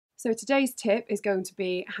So today's tip is going to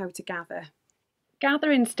be how to gather.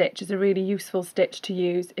 Gathering stitch is a really useful stitch to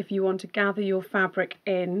use if you want to gather your fabric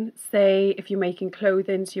in, say if you're making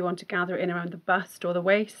clothing, so you want to gather it in around the bust or the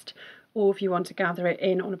waist, or if you want to gather it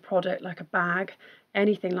in on a product like a bag,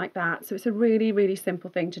 anything like that. So it's a really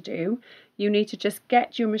simple thing to do. You need to just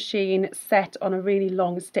get your machine set on a really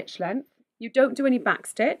long stitch length. You don't do any back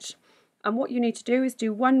stitch, and what you need to do is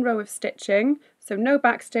do one row of stitching, so no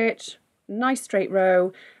back stitch, nice straight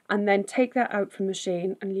row, and then take that out from the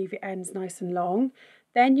machine and leave your ends nice and long.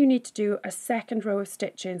 Then you need to do a second row of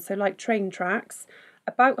stitching, so like train tracks,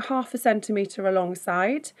 about 1/2 centimetre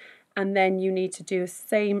alongside, and then you need to do the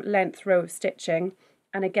same length row of stitching,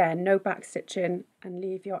 and again no back stitching, and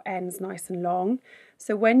leave your ends nice and long.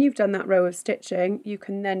 So when you've done that row of stitching, you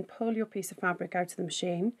can then pull your piece of fabric out of the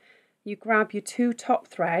machine. You grab your 2 top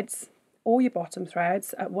threads or your bottom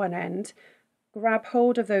threads at one end, grab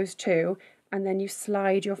hold of those 2, and then you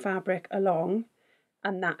slide your fabric along,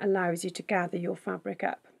 and that allows you to gather your fabric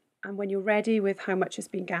up. And when you're ready with how much has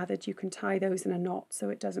been gathered, you can tie those in a knot so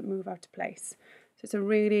it doesn't move out of place. So it's a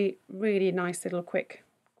really nice little quick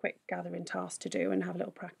gathering task to do and have a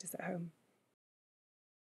little practice at home.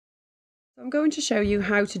 I'm going to show you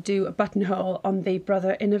how to do a buttonhole on the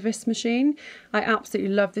Brother Innovis machine. I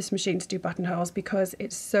absolutely love this machine to do buttonholes because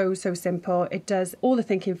it's so simple. It does all the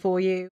thinking for you.